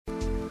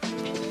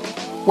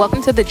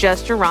Welcome to the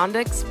Just Geronda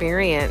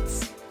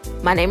Experience.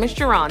 My name is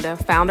Geronda,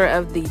 founder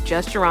of the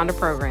Just Geronda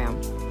program.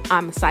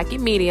 I'm a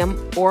psychic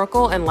medium,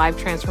 oracle, and life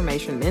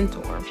transformation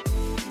mentor.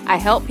 I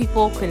help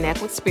people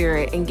connect with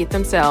spirit and get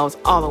themselves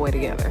all the way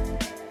together.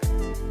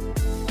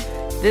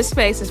 This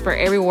space is for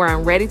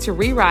everyone ready to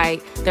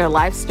rewrite their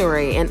life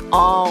story, and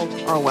all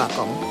are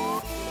welcome.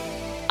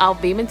 I'll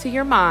beam into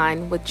your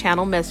mind with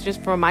channel messages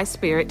from my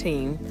spirit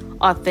team,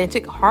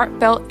 authentic,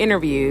 heartfelt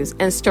interviews,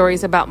 and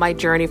stories about my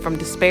journey from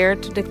despair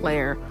to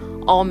declare,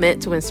 all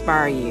meant to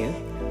inspire you.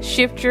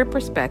 Shift your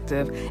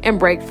perspective and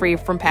break free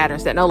from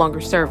patterns that no longer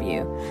serve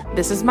you.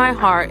 This is my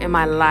heart and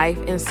my life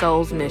and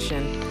soul's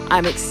mission.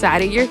 I'm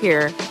excited you're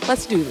here.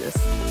 Let's do this.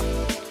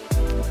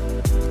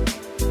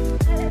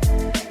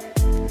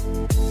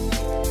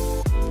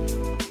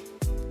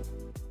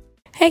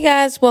 Hey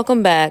guys,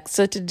 welcome back.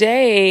 So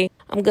today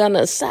I'm going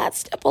to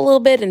sidestep a little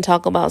bit and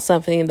talk about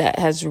something that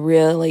has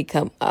really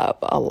come up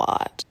a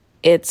lot.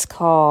 It's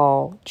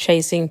called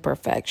chasing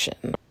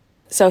perfection.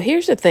 So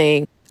here's the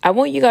thing. I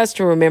want you guys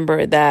to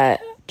remember that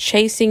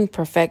chasing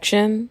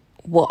perfection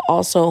will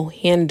also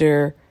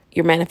hinder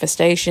your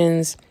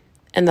manifestations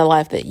and the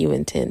life that you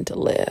intend to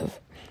live.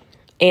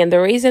 And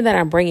the reason that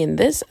I'm bringing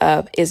this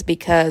up is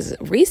because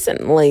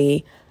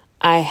recently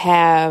I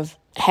have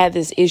had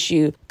this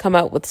issue come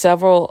up with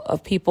several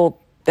of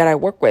people that I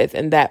work with,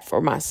 and that for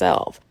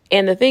myself.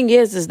 And the thing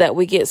is that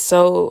we get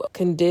so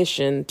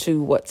conditioned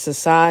to what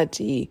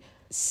society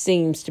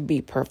seems to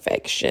be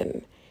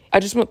perfection. I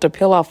just want to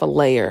peel off a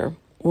layer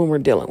when we're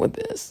dealing with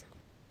this.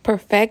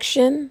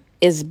 Perfection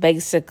is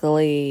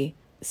basically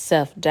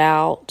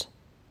self-doubt.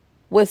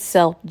 With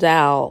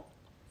self-doubt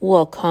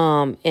will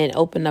come and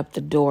open up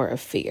the door of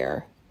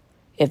fear,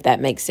 if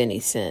that makes any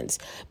sense.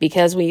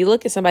 Because when you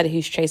look at somebody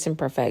who's chasing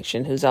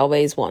perfection, who's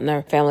always wanting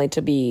their family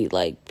to be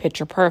like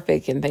picture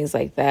perfect and things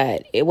like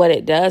that, what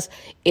it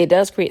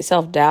does create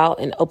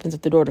self-doubt and opens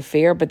up the door to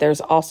fear, but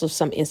there's also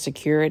some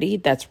insecurity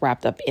that's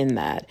wrapped up in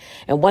that.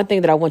 And one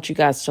thing that I want you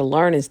guys to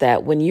learn is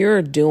that when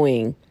you're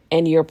doing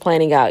and you're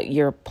planning out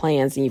your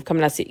plans and you've come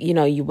out,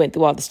 you went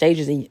through all the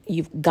stages and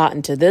you've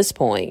gotten to this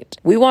point,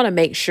 we want to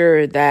make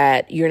sure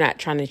that you're not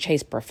trying to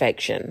chase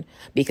perfection.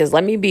 Because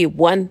let me be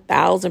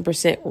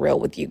 1000% real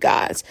with you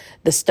guys.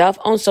 The stuff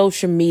on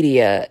social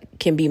media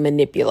can be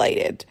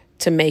manipulated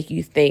to make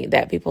you think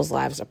that people's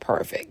lives are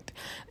perfect.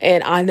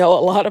 And I know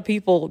a lot of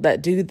people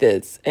that do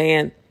this,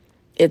 and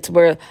it's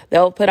where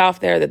they'll put off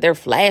there that they're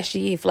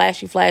flashy,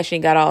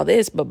 and got all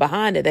this, but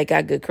behind it, they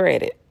got good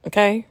credit.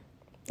 Okay?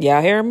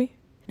 Y'all hear me?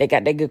 They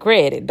got that good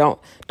credit. Don't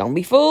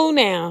be fooled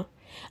now.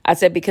 I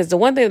said, because the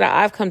one thing that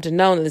I've come to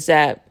know is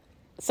that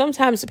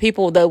sometimes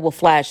people, they will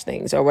flash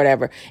things or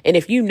whatever. And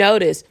if you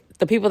notice,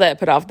 the people that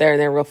put off there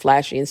and they're real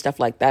flashy and stuff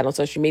like that on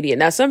social media.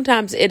 Now,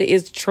 sometimes it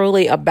is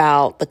truly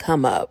about the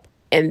come up.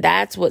 And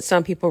that's what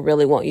some people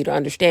really want you to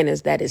understand,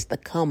 is that it's the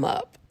come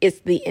up. It's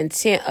the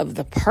intent of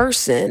the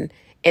person,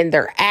 and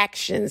their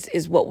actions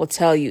is what will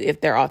tell you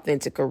if they're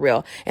authentic or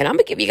real. And I'm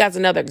going to give you guys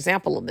another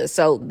example of this.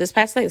 So this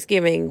past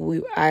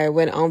Thanksgiving, I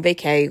went on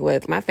vacay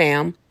with my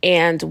fam,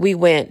 and we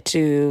went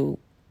to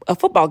a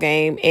football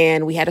game,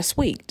 and we had a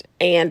suite.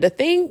 And the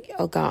thing,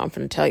 oh God, I'm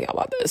going to tell you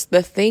about this.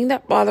 The thing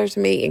that bothers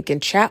me and can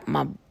chap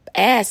my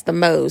ass the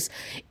most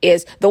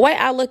is, the way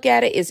I look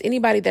at it is,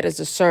 anybody that is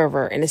a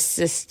server, an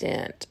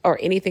assistant, or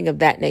anything of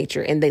that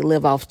nature, and they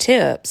live off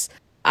tips,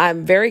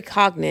 I'm very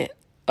cognizant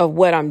of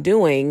what I'm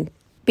doing,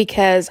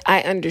 because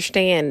I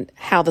understand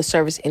how the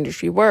service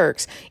industry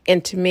works.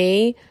 And to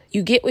me,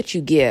 you get what you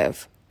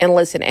give. And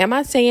listen, am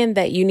I saying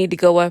that you need to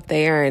go up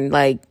there and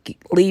like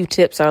leave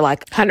tips or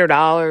like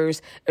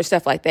 $100 or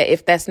stuff like that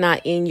if that's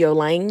not in your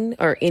lane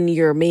or in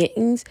your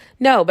meetings?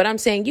 No, but I'm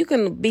saying you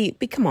can be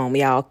come on,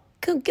 y'all.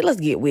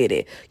 Let's get with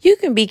it. You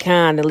can be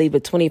kind and leave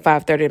a $25,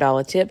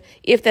 $30 tip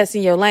if that's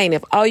in your lane.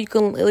 If all you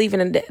can leave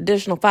an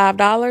additional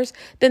 $5,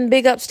 then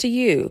big ups to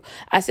you.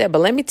 I said, but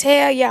let me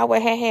tell y'all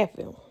what had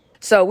happened.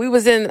 So we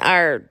was in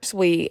our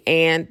suite,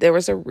 and there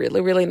was a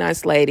really, really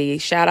nice lady.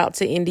 Shout out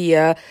to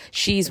India.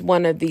 She's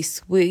one of the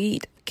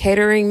suite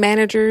catering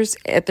managers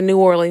at the New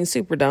Orleans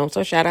Superdome.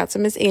 So shout out to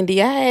Miss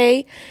India.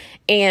 Hey.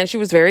 And she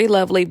was very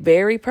lovely,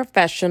 very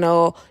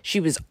professional. She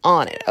was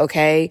on it.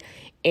 Okay.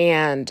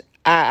 And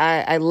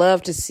I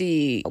love to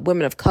see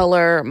women of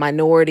color,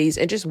 minorities,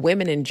 and just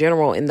women in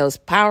general in those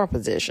power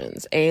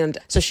positions. And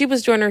so she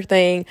was doing her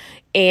thing.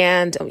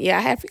 And I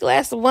had a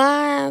glass of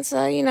wine. So,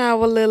 a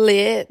little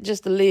lit,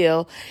 just a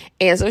little.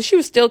 And so she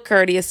was still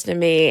courteous to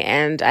me.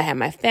 And I had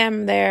my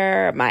fam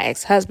there. My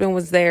ex-husband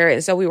was there.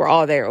 And so we were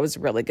all there. It was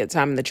a really good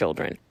time, and the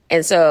children.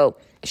 And so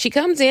she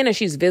comes in and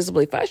she's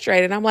visibly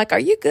frustrated. I'm like, are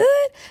you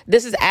good?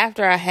 This is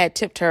after I had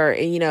tipped her,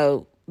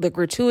 and, the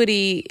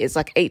gratuity is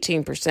like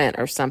 18%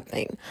 or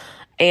something.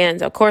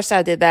 And of course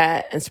I did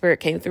that, and Spirit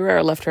came through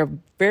her, left her a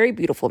very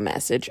beautiful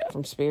message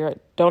from Spirit.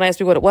 Don't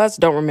ask me what it was.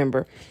 Don't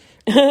remember.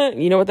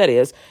 You know what that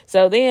is.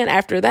 So then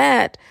after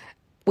that,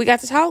 we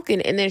got to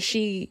talking, and then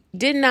she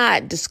did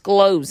not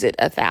disclose it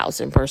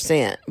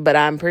 1,000%, but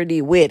I'm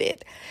pretty with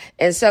it.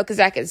 And so, because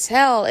I could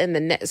tell in the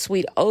next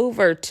suite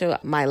over to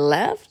my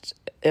left,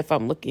 if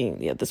I'm looking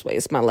this way,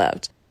 it's my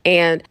left.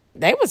 And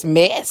they was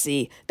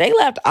messy. They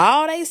left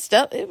all they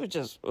stuff. It was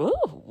just, ooh,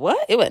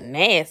 what? It was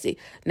nasty.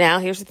 Now,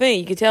 here's the thing.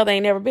 You can tell they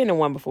ain't never been in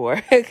one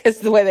before because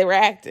the way they were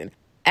acting.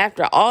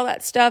 After all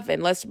that stuff,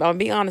 and I'll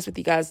be honest with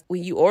you guys,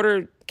 when you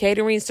order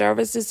catering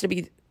services to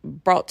be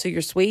brought to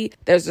your suite,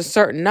 there's a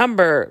certain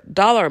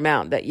dollar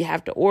amount that you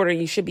have to order, and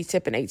you should be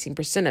tipping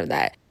 18% of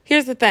that.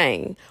 Here's the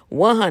thing,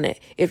 100.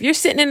 If you're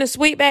sitting in a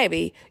suite,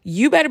 baby,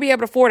 you better be able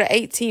to afford an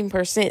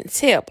 18%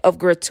 tip of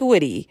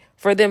gratuity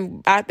for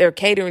them out there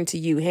catering to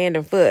you hand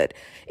and foot.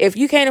 If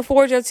you can't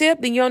afford your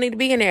tip, then you don't need to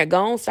be in there.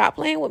 Go on, stop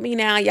playing with me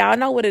now. Y'all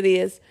know what it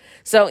is.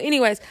 So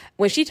anyways,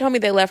 when she told me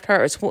they left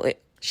hers,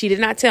 she did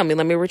not tell me.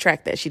 Let me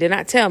retract that. She did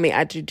not tell me.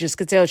 I just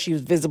could tell she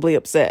was visibly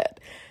upset.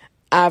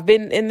 I've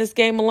been in this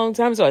game a long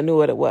time, so I knew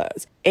what it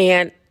was.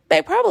 And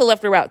they probably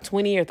left her about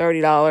 $20 or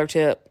 $30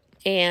 tip.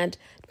 And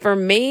for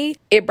me,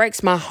 it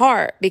breaks my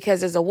heart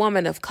because as a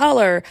woman of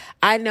color,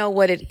 I know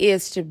what it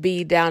is to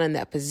be down in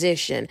that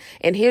position.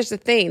 And here's the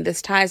thing,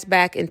 this ties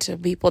back into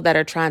people that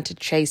are trying to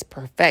chase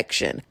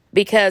perfection.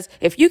 Because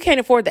if you can't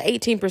afford the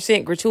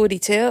 18% gratuity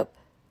tip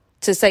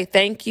to say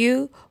thank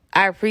you,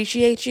 I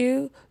appreciate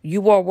you,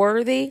 you are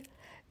worthy,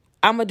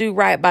 I'm going to do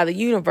right by the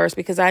universe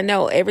because I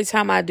know every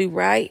time I do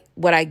right,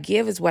 what I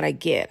give is what I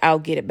get. I'll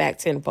get it back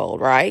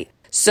tenfold, right?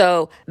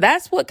 So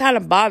that's what kind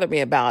of bothered me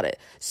about it.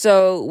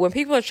 So when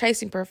people are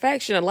chasing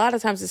perfection, a lot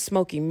of times it's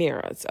smoky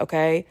mirrors,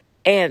 okay?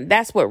 And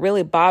that's what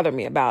really bothered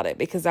me about it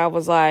because I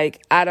was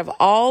like, out of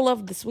all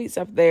of the suites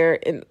up there,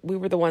 and we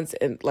were the ones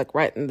in like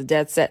right in the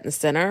dead set in the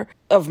center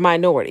of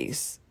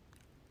minorities.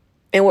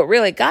 And what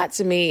really got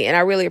to me, and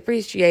I really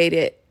appreciate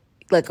it,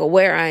 like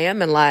where I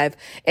am in life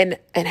and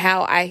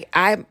how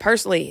I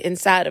personally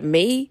inside of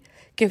me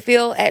can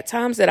feel at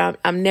times that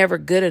I'm never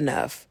good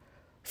enough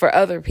for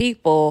other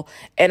people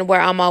and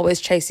where I'm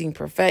always chasing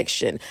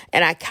perfection.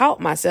 And I caught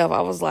myself. I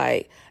was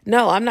like,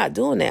 no, I'm not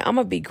doing that. I'm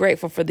going to be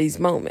grateful for these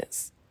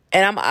moments.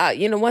 And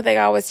one thing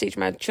I always teach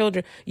my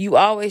children, you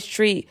always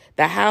treat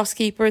the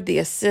housekeeper, the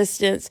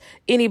assistants,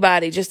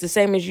 anybody just the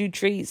same as you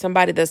treat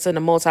somebody that's in a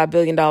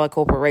multi-billion-dollar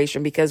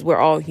corporation because we're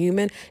all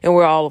human and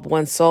we're all of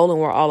one soul and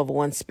we're all of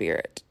one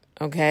spirit.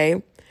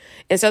 Okay.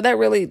 And so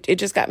it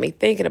just got me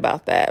thinking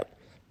about that.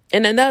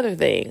 And another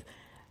thing,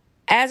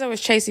 as I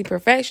was chasing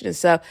perfection and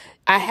stuff,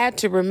 I had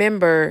to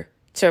remember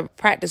to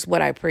practice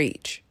what I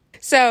preach.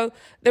 So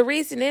the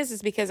reason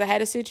is because I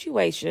had a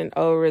situation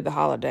over the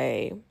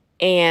holiday.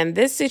 And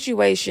this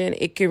situation,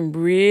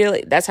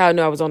 that's how I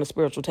knew I was on a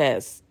spiritual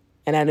test.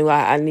 And I knew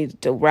I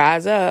needed to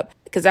rise up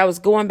because I was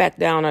going back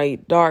down a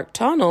dark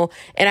tunnel.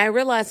 And I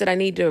realized that I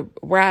need to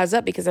rise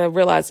up because I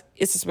realized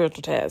it's a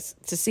spiritual test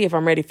to see if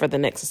I'm ready for the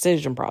next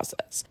decision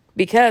process.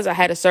 Because I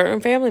had a certain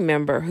family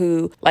member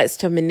who likes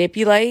to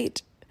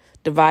manipulate,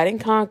 divide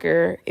and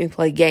conquer, and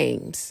play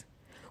games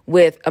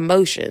with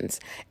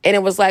emotions. And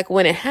it was like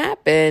when it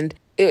happened,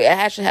 it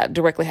actually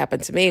directly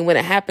happened to me. When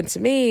it happened to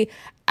me,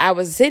 I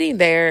was sitting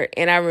there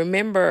and I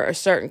remember a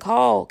certain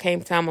call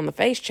came time on the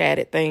face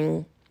chatted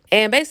thing.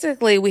 And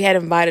basically we had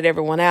invited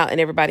everyone out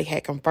and everybody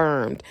had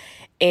confirmed.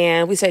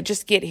 And we said,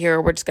 just get here.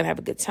 We're just going to have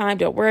a good time.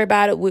 Don't worry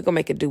about it. We're going to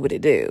make it do what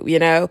it do.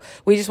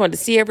 We just wanted to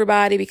see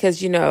everybody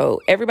because,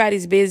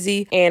 everybody's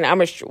busy and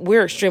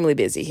we're extremely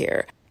busy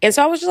here. And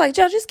so I was just like,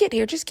 Joe, just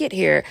get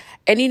here.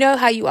 And you know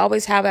how you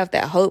always have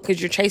that hope because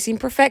you're chasing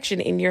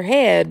perfection in your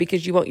head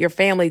because you want your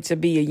family to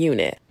be a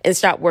unit and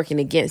stop working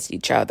against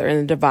each other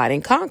and divide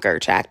and conquer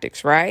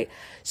tactics, right?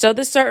 So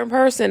this certain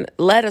person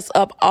led us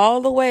up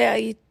all the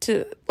way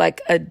to like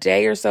a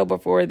day or so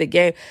before the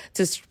game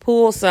to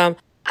pull some,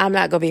 I'm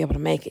not going to be able to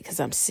make it because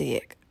I'm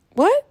sick.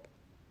 What?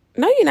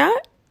 No, you're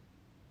not.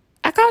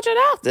 I called your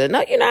doctor.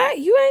 No, you're not.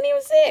 You ain't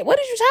even sick. What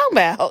are you talking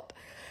about?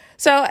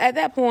 So at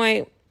that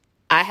point,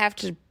 I have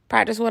to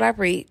practice what I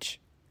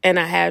preach. And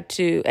I had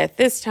to, at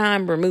this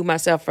time, remove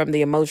myself from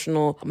the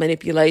emotional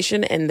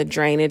manipulation and the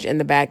drainage and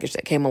the baggage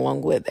that came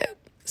along with it.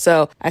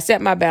 So I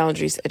set my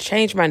boundaries, I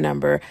changed my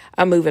number.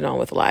 I'm moving on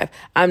with life.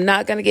 I'm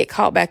not going to get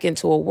caught back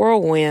into a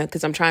whirlwind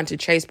because I'm trying to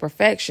chase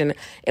perfection.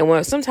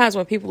 And sometimes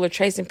when people are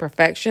chasing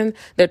perfection,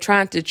 they're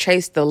trying to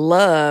chase the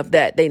love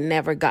that they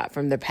never got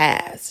from the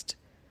past.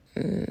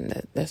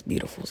 That's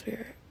beautiful,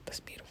 Spirit.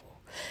 That's beautiful.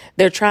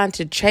 They're trying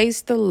to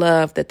chase the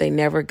love that they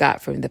never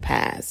got from the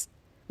past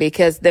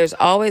because there's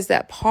always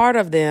that part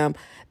of them,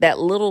 that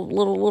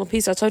little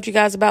piece I told you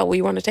guys about where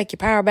you want to take your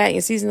power back in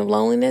your season of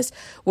loneliness,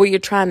 where you're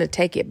trying to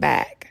take it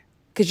back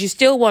because you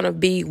still want to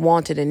be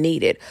wanted and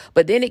needed.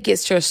 But then it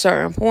gets to a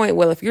certain point.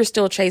 Well, if you're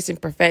still chasing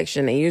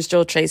perfection and you're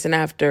still chasing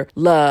after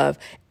love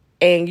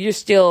and you're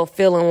still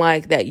feeling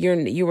like that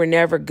you were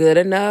never good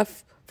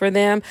enough for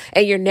them,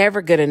 and you're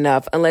never good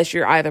enough unless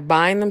you're either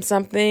buying them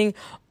something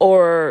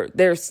or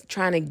they're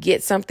trying to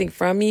get something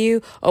from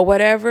you or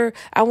whatever.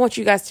 I want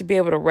you guys to be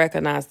able to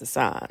recognize the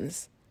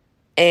signs.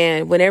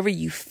 And whenever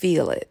you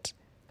feel it,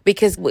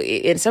 because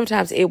and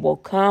sometimes it will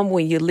come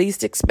when you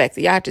least expect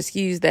it. Y'all have to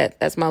excuse that.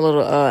 That's my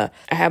little, I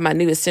have my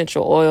new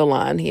essential oil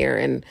line here,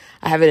 and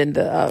I have it in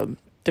the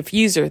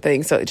diffuser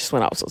thing. So it just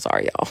went off. So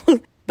sorry, y'all.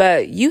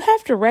 But you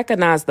have to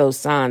recognize those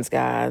signs,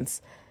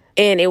 guys.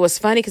 And it was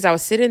funny because I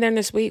was sitting there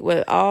this week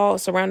with all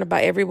surrounded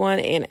by everyone,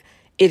 and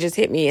it just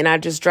hit me. And I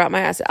just dropped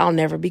my eyes. I'll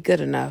never be good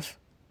enough,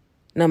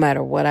 no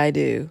matter what I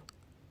do.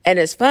 And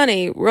it's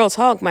funny, real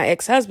talk, my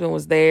ex-husband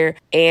was there,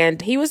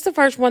 and he was the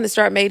first one to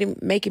start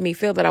making me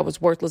feel that I was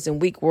worthless and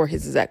weak, were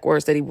his exact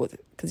words that he would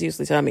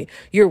continuously tell me,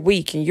 you're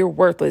weak and you're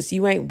worthless.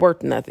 You ain't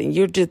worth nothing.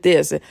 You're just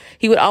this. And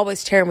he would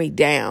always tear me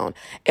down.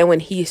 And when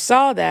he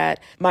saw that,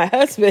 my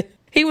husband,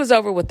 he was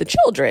over with the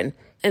children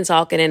and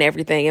talking and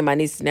everything, and my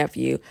niece and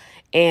nephew.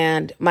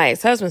 And my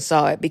ex-husband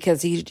saw it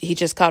because he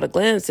just caught a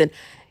glimpse, and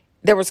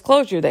there was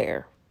closure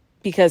there.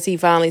 Because he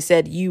finally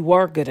said, you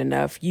are good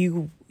enough.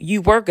 You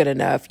were good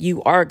enough.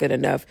 You are good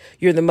enough.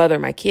 You're the mother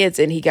of my kids.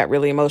 And he got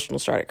really emotional,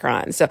 started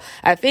crying. So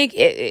I think,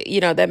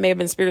 that may have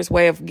been Spirit's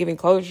way of giving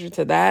closure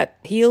to that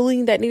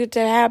healing that needed to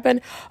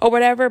happen or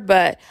whatever.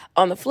 But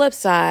on the flip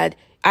side,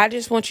 I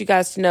just want you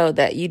guys to know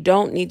that you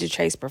don't need to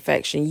chase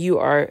perfection. You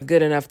are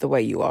good enough the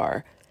way you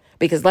are.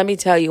 Because let me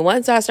tell you,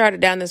 once I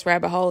started down this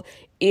rabbit hole,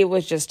 it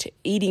was just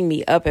eating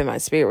me up, and my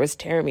spirit was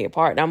tearing me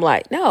apart. And I'm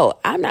like, no,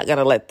 I'm not going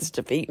to let this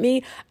defeat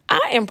me.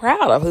 I am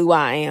proud of who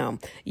I am.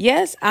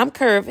 Yes, I'm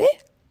curvy,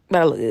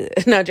 but I look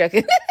good. No,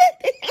 joking.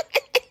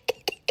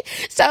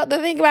 So the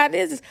thing about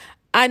this is,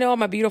 I know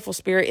I'm a beautiful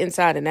spirit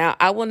inside and out.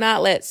 I will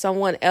not let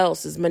someone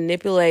else's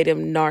manipulative,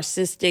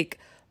 narcissistic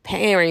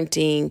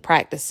parenting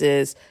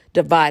practices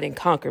divide and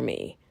conquer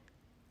me.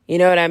 You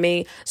know what I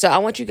mean? So I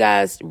want you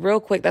guys real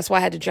quick. That's why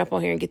I had to jump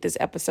on here and get this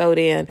episode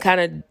in, kind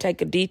of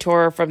take a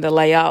detour from the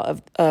layout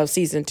of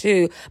season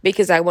 2,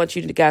 because I want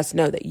you guys to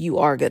know that you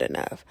are good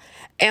enough.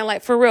 And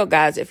like, for real,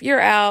 guys, if you're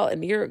out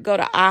and you go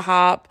to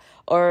IHOP,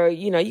 or,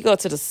 you go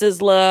to the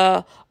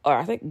Sizzler, or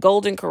I think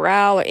Golden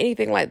Corral, or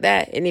anything like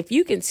that, and if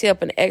you can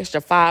tip an extra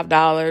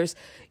 $5,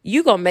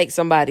 you going to make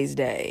somebody's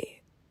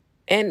day.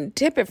 And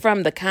tip it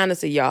from the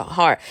kindness of your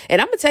heart. And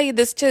I'm going to tell you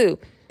this too.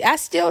 I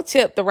still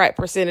tip the right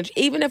percentage,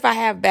 even if I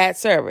have bad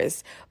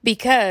service,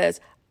 because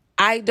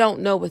I don't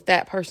know what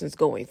that person's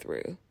going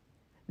through.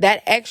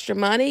 That extra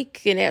money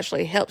can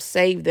actually help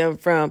save them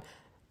from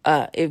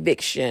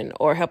eviction,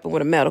 or help them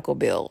with a medical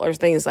bill, or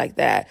things like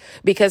that.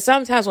 Because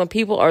sometimes when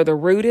people are the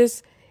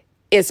rudest,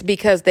 it's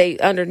because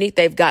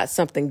they've got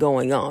something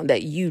going on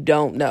that you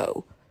don't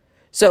know.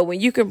 So when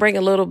you can bring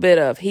a little bit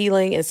of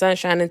healing and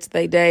sunshine into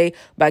their day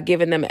by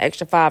giving them an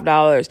extra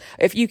 $5,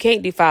 if you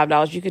can't do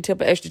 $5, you can tip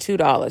an extra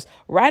 $2.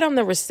 Write on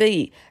the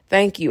receipt,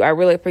 thank you, I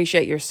really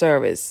appreciate your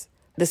service.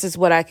 This is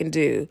what I can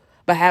do,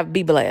 but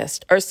be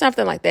blessed, or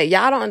something like that.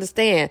 Y'all don't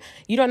understand.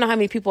 You don't know how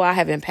many people I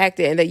have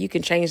impacted, and that you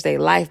can change their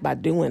life by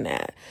doing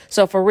that.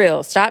 So for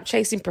real, stop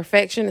chasing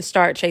perfection and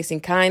start chasing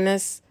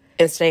kindness,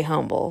 and stay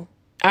humble.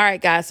 All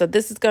right, guys, so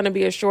this is going to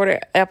be a shorter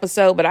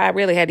episode, but I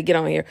really had to get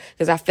on here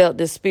because I felt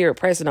this spirit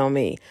pressing on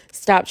me.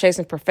 Stop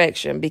chasing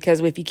perfection, because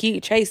if you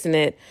keep chasing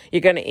it,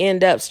 you're going to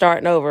end up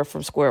starting over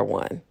from square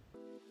one.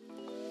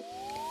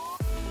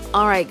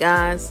 All right,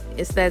 guys,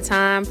 it's that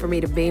time for me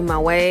to beam my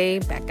way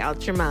back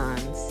out your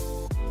minds.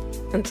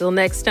 Until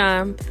next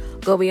time,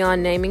 go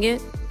beyond naming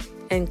it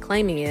and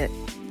claiming it.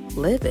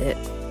 Live it.